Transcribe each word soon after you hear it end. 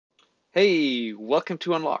Hey, welcome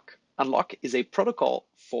to Unlock. Unlock is a protocol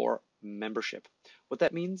for membership. What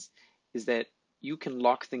that means is that you can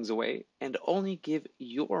lock things away and only give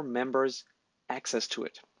your members access to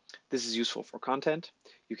it. This is useful for content.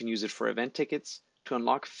 You can use it for event tickets, to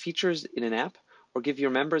unlock features in an app, or give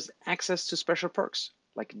your members access to special perks,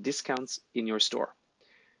 like discounts in your store.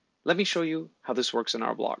 Let me show you how this works in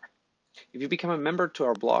our blog. If you become a member to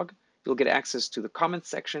our blog, you'll get access to the comments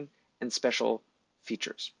section and special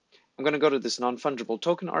features. I'm going to go to this non-fungible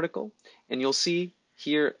token article, and you'll see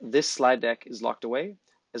here this slide deck is locked away,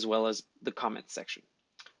 as well as the comments section.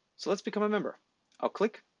 So let's become a member. I'll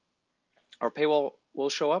click, our paywall will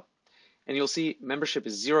show up, and you'll see membership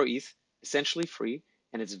is 0 ETH, essentially free,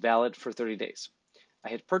 and it's valid for 30 days. I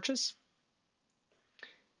hit purchase,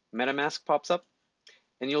 MetaMask pops up,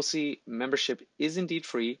 and you'll see membership is indeed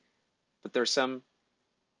free, but there's some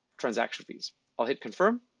transaction fees. I'll hit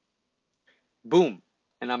confirm, boom,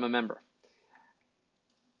 and I'm a member.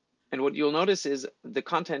 And what you'll notice is the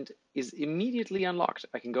content is immediately unlocked.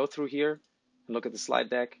 I can go through here and look at the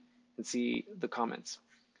slide deck and see the comments.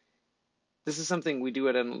 This is something we do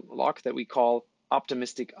at Unlock that we call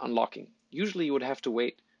optimistic unlocking. Usually you would have to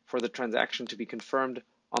wait for the transaction to be confirmed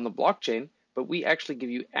on the blockchain, but we actually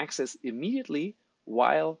give you access immediately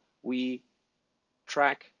while we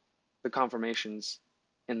track the confirmations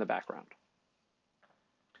in the background.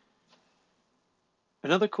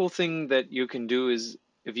 Another cool thing that you can do is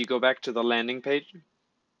if you go back to the landing page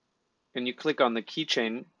and you click on the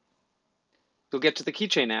Keychain, you'll get to the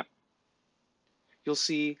Keychain app. You'll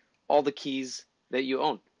see all the keys that you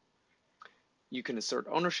own. You can assert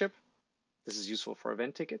ownership. This is useful for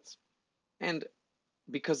event tickets. And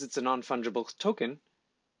because it's a non-fungible token,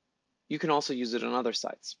 you can also use it on other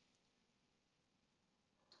sites.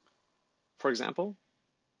 For example,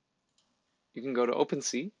 you can go to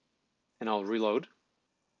OpenSea, and I'll reload.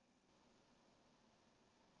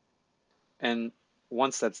 And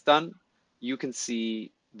once that's done, you can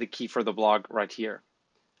see the key for the blog right here.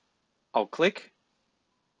 I'll click.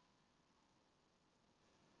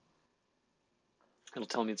 It'll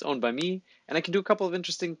tell me it's owned by me, and I can do a couple of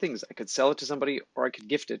interesting things. I could sell it to somebody, or I could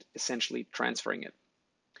gift it, essentially transferring it.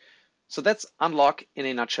 So that's Unlock in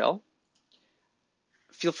a nutshell.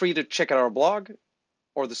 Feel free to check out our blog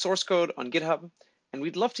or the source code on GitHub, and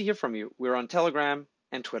we'd love to hear from you. We're on Telegram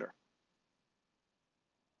and Twitter.